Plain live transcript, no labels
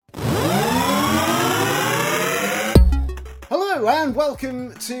Hello and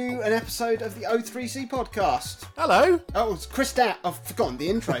welcome to an episode of the O3C podcast. Hello. Oh, it's Chris Dow. I've forgotten the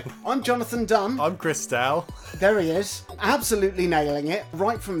intro. I'm Jonathan Dunn. I'm Chris Dow. There he is. Absolutely nailing it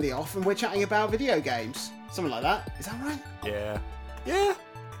right from the off, and we're chatting about video games. Something like that. Is that right? Yeah. Yeah.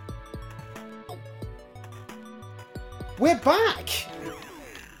 We're back!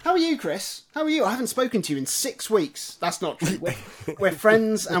 How are you, Chris? How are you? I haven't spoken to you in 6 weeks. That's not true. We're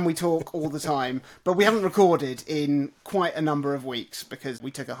friends and we talk all the time, but we haven't recorded in quite a number of weeks because we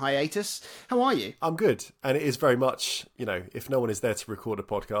took a hiatus. How are you? I'm good. And it is very much, if no one is there to record a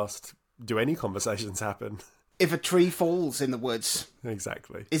podcast, do any conversations happen? If a tree falls in the woods.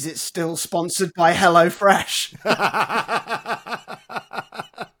 Exactly. Is it still sponsored by HelloFresh?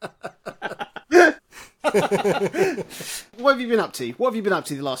 What have you been up to? What have you been up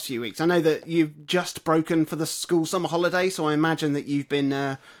to the last few weeks? I know that you've just broken for the school summer holiday, so I imagine that you've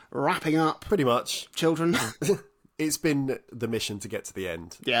been wrapping up. Pretty much. Children. It's been the mission to get to the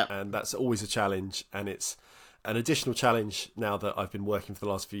end. Yeah. And that's always a challenge. And it's an additional challenge now that I've been working for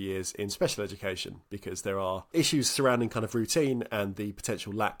the last few years in special education, because there are issues surrounding kind of routine and the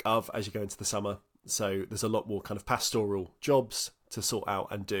potential lack of as you go into the summer. So there's a lot more kind of pastoral jobs to sort out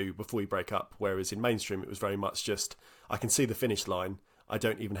and do before we break up. Whereas in mainstream, it was very much just, I can see the finish line. I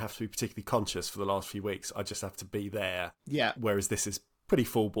don't even have to be particularly conscious for the last few weeks. I just have to be there. Yeah. Whereas this is pretty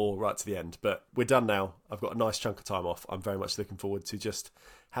full bore right to the end. But we're done now. I've got a nice chunk of time off. I'm very much looking forward to just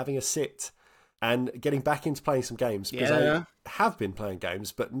having a sit and getting back into playing some games, because I have been playing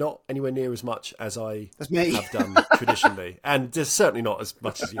games, but not anywhere near as much as I have done traditionally. And just certainly not as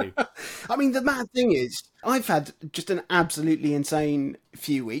much as you. I mean, the mad thing is, I've had just an absolutely insane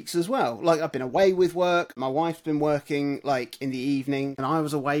few weeks as well. Like, I've been away with work, my wife's been working, like, in the evening, and I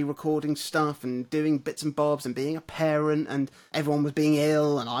was away recording stuff and doing bits and bobs and being a parent, and everyone was being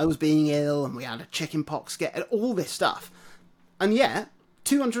ill, and I was being ill, and we had a chicken pox scare, and all this stuff. And yet,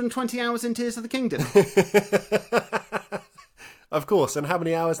 220 hours in Tears of the Kingdom. Of course. And how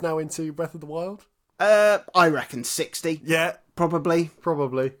many hours now into Breath of the Wild? I reckon 60. Yeah. Probably.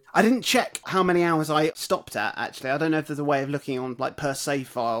 I didn't check how many hours I stopped at, actually. I don't know if there's a way of looking on, like, per save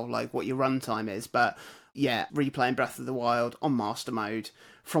file, like, what your runtime is. But, yeah, replaying Breath of the Wild on Master Mode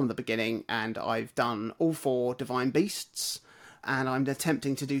from the beginning. And I've done all 4 Divine Beasts. And I'm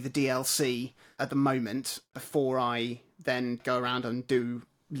attempting to do the DLC at the moment before I then go around and do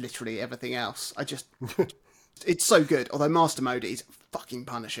literally everything else. It's so good. Although Master Mode is fucking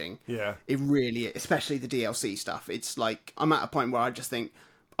punishing. Yeah. It really is, especially the DLC stuff. It's like, I'm at a point where I just think,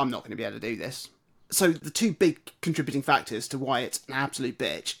 I'm not going to be able to do this. So the 2 big contributing factors to why it's an absolute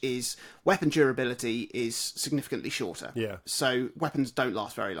bitch is weapon durability is significantly shorter. Yeah. So weapons don't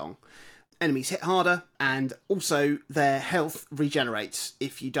last very long. Enemies hit harder, and also their health regenerates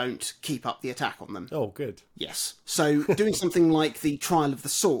if you don't keep up the attack on them. Oh, good. Yes. So doing something like the Trial of the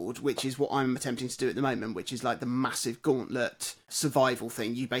Sword, which is what I'm attempting to do at the moment, which is like the massive gauntlet survival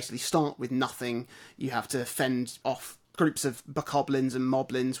thing. You basically start with nothing. You have to fend off groups of bokoblins and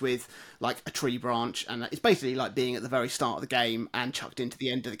moblins with like a tree branch, and it's basically like being at the very start of the game and chucked into the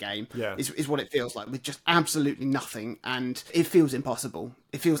end of the game. Yeah. is what it feels like, with just absolutely nothing, and it feels impossible.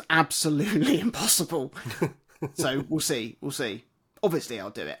 It feels absolutely impossible. So we'll see. Obviously I'll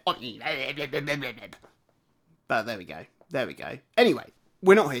do it. But there we go. Anyway,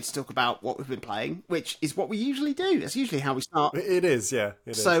 we're not here to talk about what we've been playing, which is what we usually do. That's usually how we start. It is, yeah.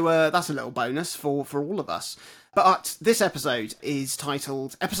 So that's a little bonus for all of us. But this episode is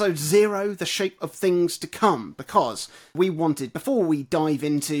titled Episode 0, The Shape of Things to Come, because we wanted, before we dive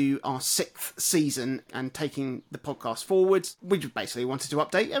into our 6th season and taking the podcast forward, we just basically wanted to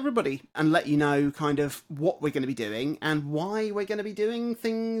update everybody and let you know kind of what we're going to be doing and why we're going to be doing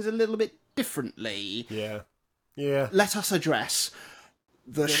things a little bit differently. Yeah. Let us address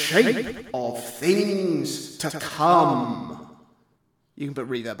the shape of things to come. You can put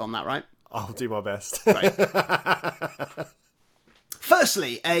reverb on that, right? I'll do my best. Right.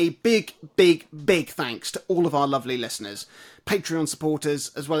 Firstly, a big thanks to all of our lovely listeners, Patreon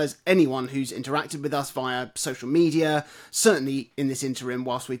supporters, as well as anyone who's interacted with us via social media, certainly in this interim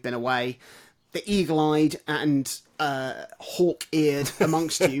whilst we've been away. The eagle-eyed and hawk-eared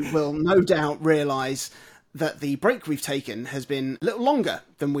amongst you will no doubt realise that the break we've taken has been a little longer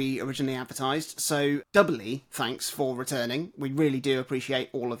than we originally advertised, so doubly thanks for returning. We really do appreciate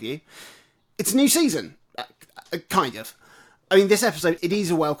all of you. It's a new season, kind of. I mean, this episode, it is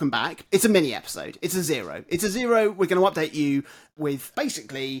a welcome back. It's a mini episode. It's a 0. It's a 0. We're going to update you with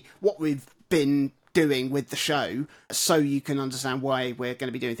basically what we've been doing with the show, so you can understand why we're going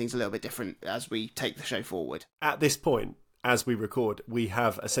to be doing things a little bit different as we take the show forward. At this point, as we record, we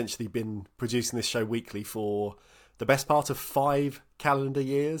have essentially been producing this show weekly for the best part of 5 calendar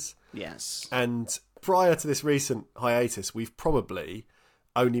years. Yes. And prior to this recent hiatus, we've probably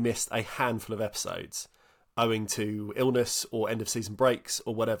only missed a handful of episodes owing to illness or end of season breaks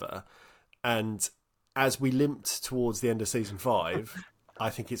or whatever. And as we limped towards the end of season 5, I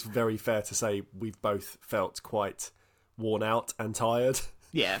think it's very fair to say we've both felt quite worn out and tired.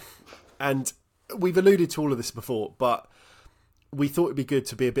 Yeah. And we've alluded to all of this before, but we thought it'd be good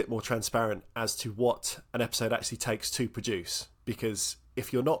to be a bit more transparent as to what an episode actually takes to produce. Because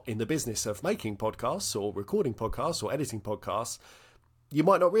if you're not in the business of making podcasts or recording podcasts or editing podcasts, you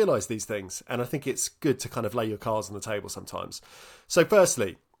might not realise these things. And I think it's good to kind of lay your cards on the table sometimes. So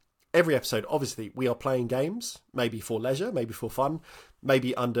firstly, every episode, obviously, we are playing games, maybe for leisure, maybe for fun,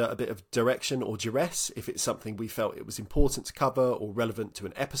 maybe under a bit of direction or duress if it's something we felt it was important to cover or relevant to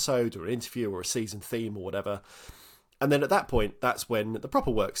an episode or an interview or a season theme or whatever. And then at that point, that's when the proper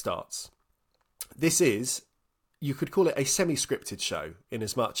work starts. This is, you could call it a semi-scripted show, in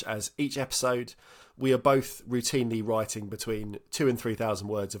as much as each episode we are both routinely writing between 2,000 and 3,000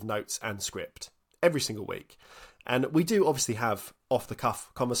 words of notes and script every single week. And we do obviously have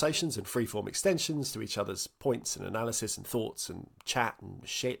off-the-cuff conversations and free-form extensions to each other's points and analysis and thoughts and chat and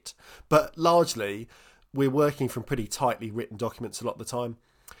shit. But largely, we're working from pretty tightly written documents a lot of the time.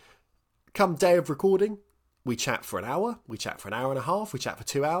 Come day of recording, we chat for an hour, we chat for an hour and a half, we chat for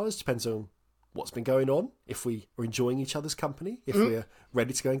 2 hours, depends on what's been going on, if we are enjoying each other's company, if we're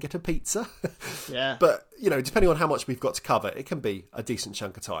ready to go and get a pizza. Yeah. But, you know, depending on how much we've got to cover, it can be a decent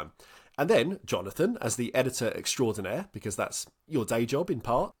chunk of time. And then, Jonathan, as the editor extraordinaire, because that's your day job in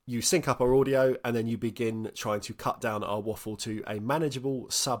part, you sync up our audio and then you begin trying to cut down our waffle to a manageable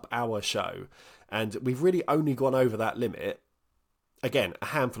sub-hour show. And we've really only gone over that limit, again, a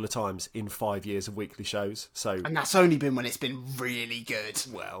handful of times in 5 years of weekly shows. And that's only been when it's been really good.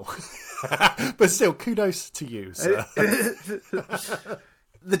 Well, but still, kudos to you, sir.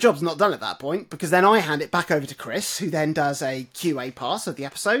 The job's not done at that point, because then I hand it back over to Chris, who then does a QA pass of the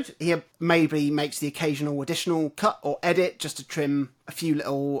episode. He maybe makes the occasional additional cut or edit just to trim a few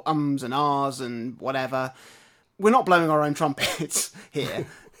little ums and ahs and whatever. We're not blowing our own trumpets here.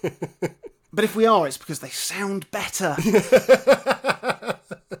 But if we are, it's because they sound better.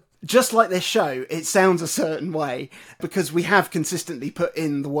 Just like this show, it sounds a certain way because we have consistently put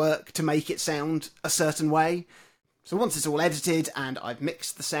in the work to make it sound a certain way. So once it's all edited and I've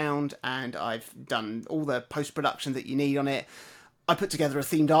mixed the sound and I've done all the post-production that you need on it, I put together a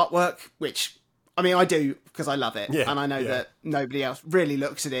themed artwork, which, I mean, I do because I love it. And I know that nobody else really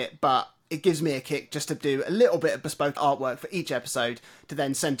looks at it, but it gives me a kick just to do a little bit of bespoke artwork for each episode to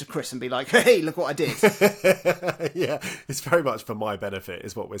then send to Chris and be like, hey, look what I did. Yeah, it's very much for my benefit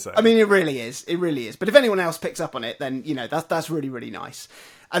is what we're saying. I mean, it really is. It really is. But if anyone else picks up on it, then, you know, that's really, really nice.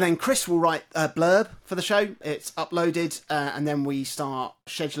 And then Chris will write a blurb for the show. It's uploaded, and then we start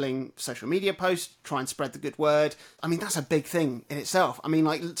scheduling social media posts, try and spread the good word. I mean, that's a big thing in itself. I mean,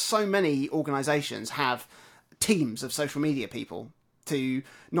 like, so many organisations have teams of social media people to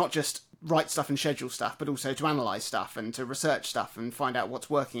not just write stuff and schedule stuff, but also to analyse stuff and to research stuff and find out what's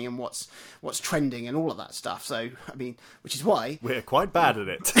working and what's trending and all of that stuff. So, I mean, which is why we're quite bad at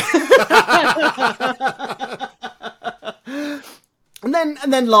it. And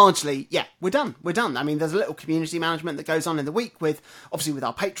then largely, yeah, we're done. I mean, there's a little community management that goes on in the week with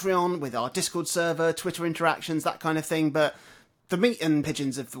our Patreon, with our Discord server, Twitter interactions, that kind of thing. But the meat and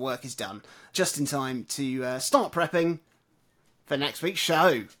pigeons of the work is done just in time to start prepping for next week's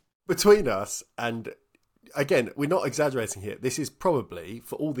show. Between us, and again, we're not exaggerating here, this is probably,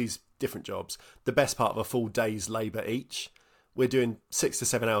 for all these different jobs, the best part of a full day's labour each. We're doing 6 to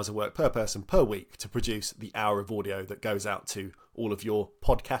 7 hours of work per person per week to produce the hour of audio that goes out to all of your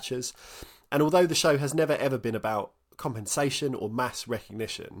podcatchers. And although the show has never ever been about compensation or mass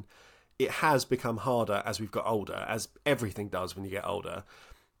recognition, it has become harder as we've got older, as everything does when you get older.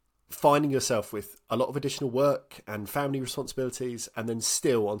 Finding yourself with a lot of additional work and family responsibilities, and then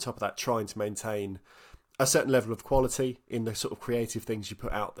still on top of that trying to maintain a certain level of quality in the sort of creative things you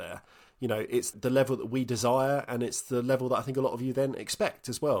put out there. You know, it's the level that we desire, and it's the level that I think a lot of you then expect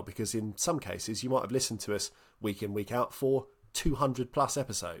as well, because in some cases you might have listened to us week in, week out for 200 plus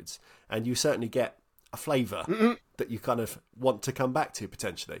episodes, and you certainly get a flavour that you kind of want to come back to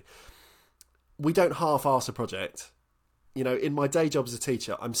potentially. We don't half-arse a project. You know, in my day job as a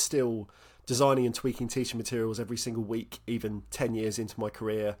teacher, I'm still designing and tweaking teaching materials every single week, even 10 years into my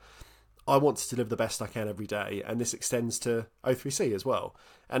career. I want to deliver the best I can every day, and this extends to O3C as well.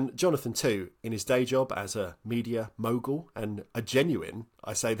 And Jonathan too, in his day job as a media mogul and a genuine,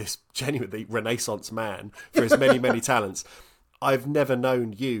 I say this genuinely, Renaissance man for his many, many talents. I've never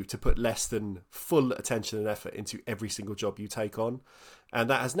known you to put less than full attention and effort into every single job you take on. And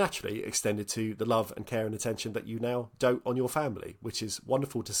that has naturally extended to the love and care and attention that you now dote on your family, which is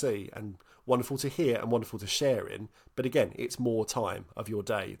wonderful to see and wonderful to hear and wonderful to share in. But again, it's more time of your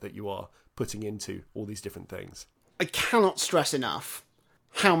day that you are putting into all these different things. I cannot stress enough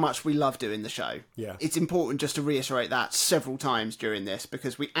how much we love doing the show. Yeah. It's important just to reiterate that several times during this,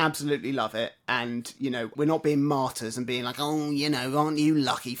 because we absolutely love it. And, you know, we're not being martyrs and being like, oh, you know, aren't you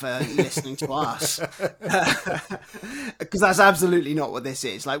lucky for listening to us? Because that's absolutely not what this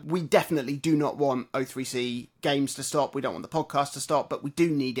is. Like, we definitely do not want O3C games to stop. We don't want the podcast to stop, but we do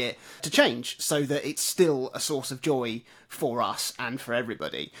need it to change so that it's still a source of joy for us and for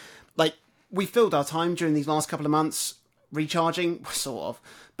everybody. Like, we filled our time during these last couple of months recharging, sort of,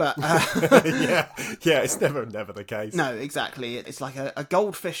 but yeah, it's never the case. No, exactly. It's like a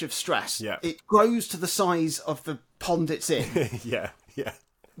goldfish of stress. Yeah, it grows to the size of the pond it's in. yeah.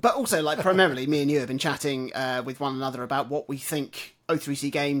 But also, like, primarily me and you have been chatting with one another about what we think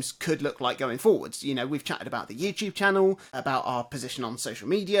O3C games could look like going forwards. You know, we've chatted about the YouTube channel, about our position on social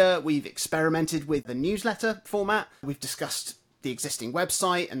media, we've experimented with the newsletter format, we've discussed the existing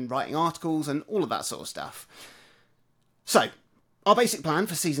website and writing articles and all of that sort of stuff. So, our basic plan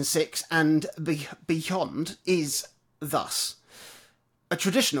for Season 6 and beyond is thus. A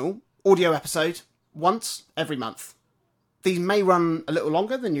traditional audio episode once every month. These may run a little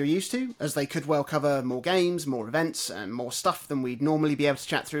longer than you're used to, as they could well cover more games, more events, and more stuff than we'd normally be able to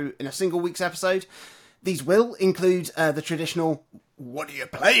chat through in a single week's episode. These will include the traditional "What are you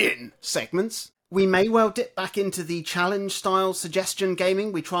playing?" segments. We may well dip back into the challenge-style suggestion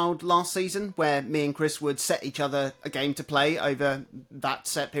gaming we trialled last season, where me and Chris would set each other a game to play over that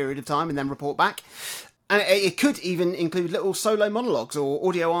set period of time and then report back. And it could even include little solo monologues or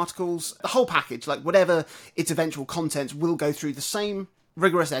audio articles, the whole package, like whatever its eventual content will go through the same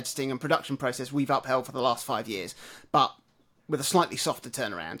rigorous editing and production process we've upheld for the last 5 years, but with a slightly softer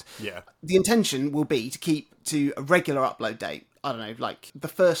turnaround. Yeah. The intention will be to keep to a regular upload date. I don't know, like the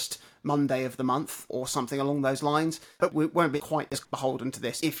first Monday of the month or something along those lines, but we won't be quite as beholden to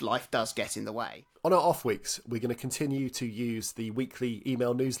this if life does get in the way. On our off weeks, we're going to continue to use the weekly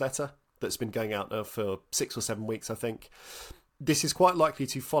email newsletter that's been going out now for 6 or 7 weeks, I think. This is quite likely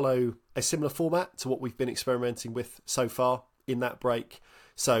to follow a similar format to what we've been experimenting with so far in that break.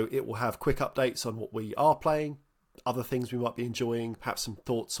 So it will have quick updates on what we are playing, other things we might be enjoying, perhaps some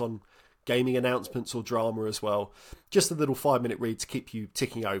thoughts on gaming announcements or drama as well. Just a little 5-minute read to keep you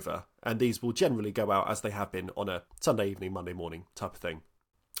ticking over. And these will generally go out as they have been on a Sunday evening, Monday morning type of thing.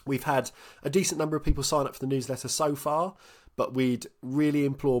 We've had a decent number of people sign up for the newsletter so far, but we'd really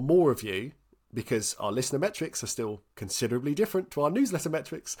implore more of you, because our listener metrics are still considerably different to our newsletter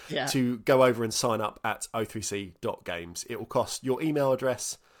metrics, to go over and sign up at o3c.games. It will cost your email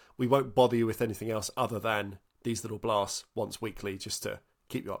address. We won't bother you with anything else other than these little blasts once weekly just to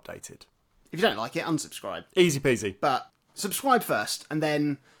keep you updated. If you don't like it, unsubscribe. Easy peasy. But subscribe first and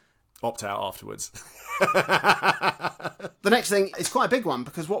then opt out afterwards. The next thing is quite a big one,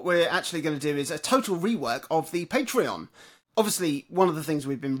 because what we're actually going to do is a total rework of the Patreon. Obviously, one of the things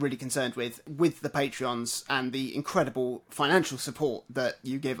we've been really concerned with the Patreons and the incredible financial support that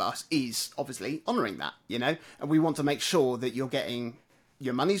you give us is obviously honouring that, you know? And we want to make sure that you're getting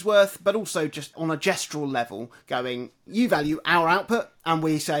your money's worth, but also just on a gestural level going, you value our output and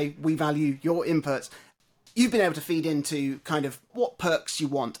we say we value your inputs. You've been able to feed into kind of what perks you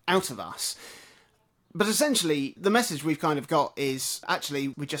want out of us. But essentially, the message we've kind of got is, actually,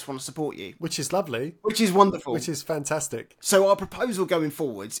 we just want to support you. Which is lovely. Which is wonderful. Which is fantastic. So our proposal going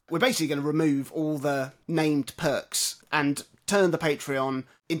forwards, we're basically going to remove all the named perks and turn the Patreon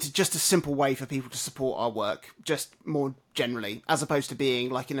into just a simple way for people to support our work, just more generally, as opposed to being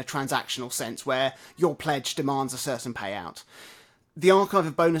like in a transactional sense where your pledge demands a certain payout. The archive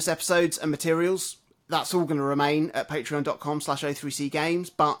of bonus episodes and materials, that's all going to remain at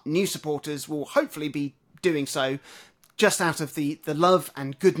patreon.com/O3cgames, but new supporters will hopefully be doing so just out of the love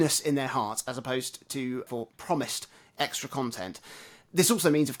and goodness in their hearts, as opposed to for promised extra content. This also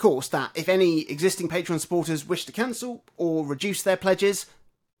means, of course, that if any existing Patreon supporters wish to cancel or reduce their pledges,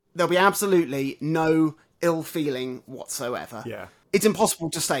 there'll be absolutely no ill feeling whatsoever. Yeah. It's impossible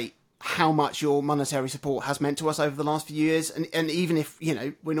to state how much your monetary support has meant to us over the last few years, and even if, you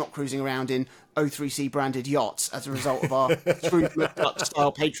know, we're not cruising around in O3C branded yachts as a result of our Scrooge McDuck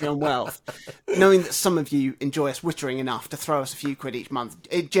style Patreon wealth, knowing that some of you enjoy us wittering enough to throw us a few quid each month,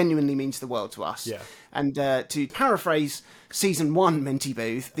 it genuinely means the world to us. Yeah. And to paraphrase season 1 Minty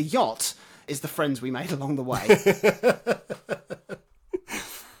Booth, the yacht is the friends we made along the way.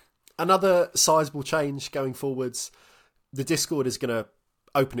 Another sizable change going forwards the Discord is going to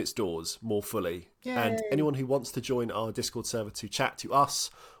open its doors more fully. Yay. And anyone who wants to join our Discord server to chat to us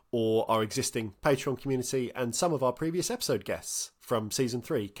or our existing Patreon community and some of our previous episode guests from Season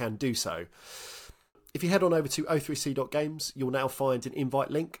 3 can do so. If you head on over to o3c.games, you'll now find an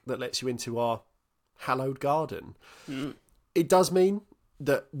invite link that lets you into our hallowed garden. It does mean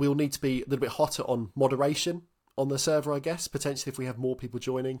that we'll need to be a little bit hotter on moderation on the server, I guess, potentially if we have more people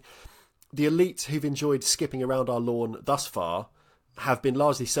joining. The elite who've enjoyed skipping around our lawn thus far have been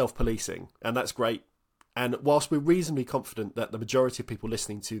largely self-policing, and that's great. And whilst we're reasonably confident that the majority of people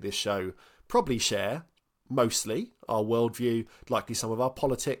listening to this show probably share, mostly, our worldview, likely some of our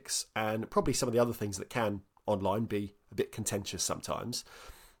politics, and probably some of the other things that can, online, be a bit contentious sometimes,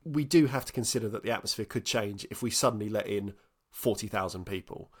 we do have to consider that the atmosphere could change if we suddenly let in 40,000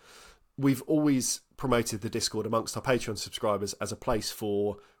 people. We've always promoted the Discord amongst our Patreon subscribers as a place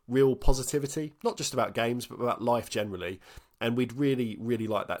for real positivity, not just about games, but about life generally. And we'd really, really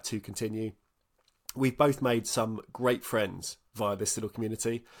like that to continue. We've both made some great friends via this little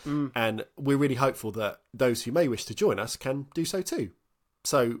community, and we're really hopeful that those who may wish to join us can do so too.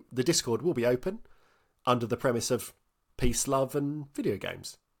 So the Discord will be open under the premise of peace, love, and video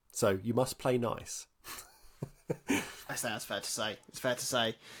games. So you must play nice. I think that's fair to say. It's fair to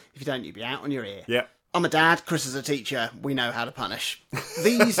say. If you don't, you'd be out on your ear. Yeah. I'm a dad, Chris is a teacher. We know how to punish.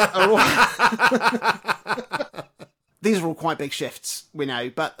 These are all... These are all quite big shifts, we know,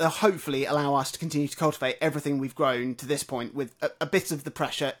 but they'll hopefully allow us to continue to cultivate everything we've grown to this point with a bit of the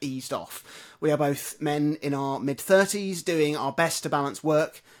pressure eased off. We are both men in our mid-30s doing our best to balance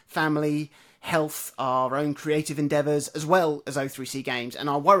work, family, health, our own creative endeavours, as well as O3C Games. And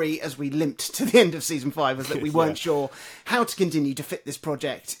our worry as we limped to the end of Season 5 was that we weren't sure how to continue to fit this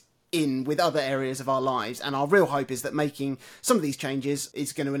project in with other areas of our lives, and our real hope is that making some of these changes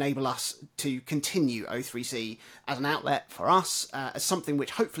is going to enable us to continue O3C as an outlet for us, as something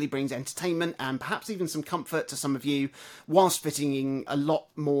which hopefully brings entertainment and perhaps even some comfort to some of you, whilst fitting in a lot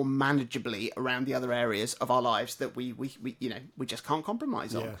more manageably around the other areas of our lives that we just can't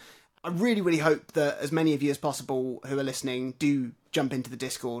compromise on. I really, really hope that as many of you as possible who are listening do jump into the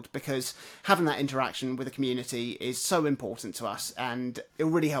Discord, because having that interaction with the community is so important to us, and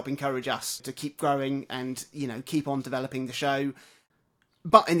it'll really help encourage us to keep growing and, keep on developing the show.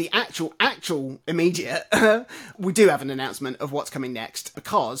 But in the actual immediate, we do have an announcement of what's coming next,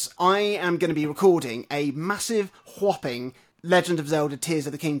 because I am going to be recording a massive, whopping Legend of Zelda Tears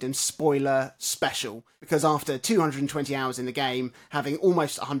of the Kingdom spoiler special, because after 220 hours in the game, having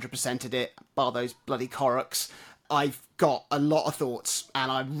almost 100%ed it, bar those bloody Koroks, I've got a lot of thoughts,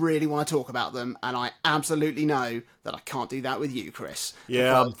 and I really want to talk about them, and I absolutely know that I can't do that with you, Chris.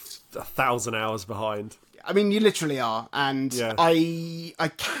 Yeah, I'm 1,000 hours behind. I mean, you literally are, and yeah.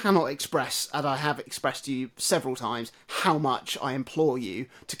 I cannot express, and I have expressed to you several times, how much I implore you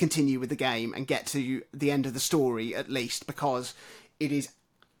to continue with the game and get to the end of the story, at least, because it is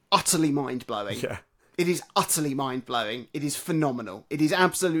utterly mind-blowing. Yeah. It is utterly mind-blowing. It is phenomenal. It is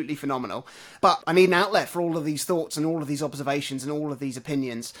absolutely phenomenal. But I need an outlet for all of these thoughts and all of these observations and all of these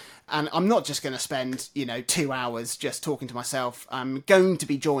opinions. And I'm not just going to spend, 2 hours just talking to myself. I'm going to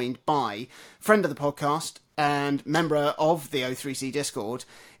be joined by friend of the podcast and member of the O3C Discord.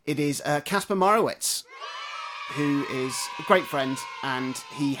 It is Casper Morowitz, who is a great friend, and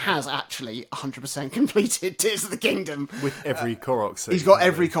he has actually 100% completed Tears of the Kingdom. With every Korok seed. He's got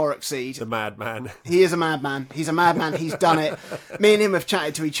every Korok seed. The madman. He is a madman. He's a madman. He's done it. Me and him have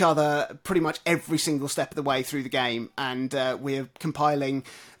chatted to each other pretty much every single step of the way through the game, and we're compiling,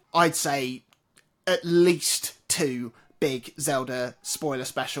 I'd say, at least 2 big Zelda spoiler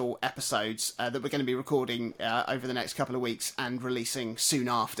special episodes that we're going to be recording over the next couple of weeks and releasing soon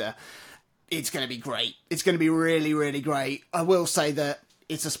after. It's going to be great. It's going to be really, really great. I will say that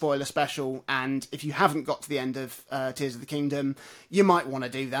it's a spoiler special, and if you haven't got to the end of Tears of the Kingdom, you might want to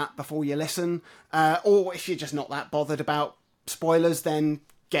do that before you listen. Or if you're just not that bothered about spoilers, then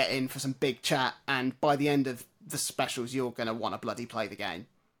get in for some big chat, and by the end of the specials, you're going to want to bloody play the game.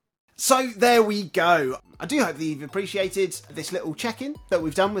 So there we go. I do hope that you've appreciated this little check-in that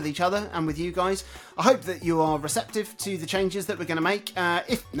we've done with each other and with you guys. I hope that you are receptive to the changes that we're going to make.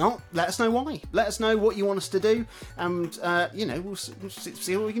 If not, let us know why. Let us know what you want us to do, and we'll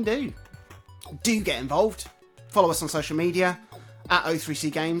see what we can do. Do get involved. Follow us on social media at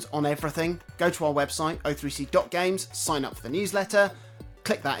O3C Games on everything. Go to our website, o3c.games, sign up for the newsletter,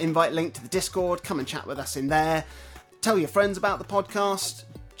 click that invite link to the Discord, come and chat with us in there. Tell your friends about the podcast.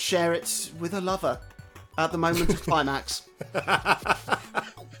 Share it with a lover at the moment of climax.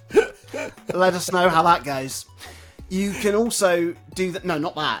 Let us know how that goes. You can also do that. No,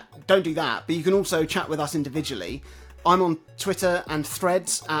 not that. Don't do that. But you can also chat with us individually I'm on Twitter and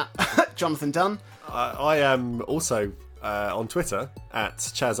Threads at Jonathan Dunn. I am also on Twitter at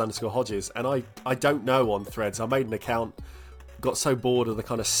Chaz_Hodges, and I don't know on Threads. I made an account, got so bored of the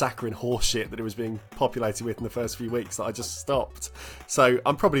kind of saccharine horseshit that it was being populated with in the first few weeks that I just stopped. So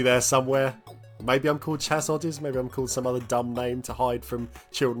I'm probably there somewhere. Maybe I'm called Chaz Hodges, maybe I'm called some other dumb name to hide from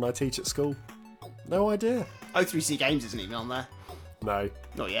children I teach at school. No idea. O3C Games isn't even on there. No.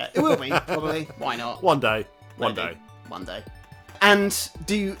 Not yet. It will be, probably. Why not? One day. One Maybe. day. One day. And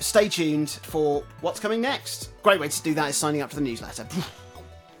do stay tuned for what's coming next. Great way to do that is signing up to the newsletter.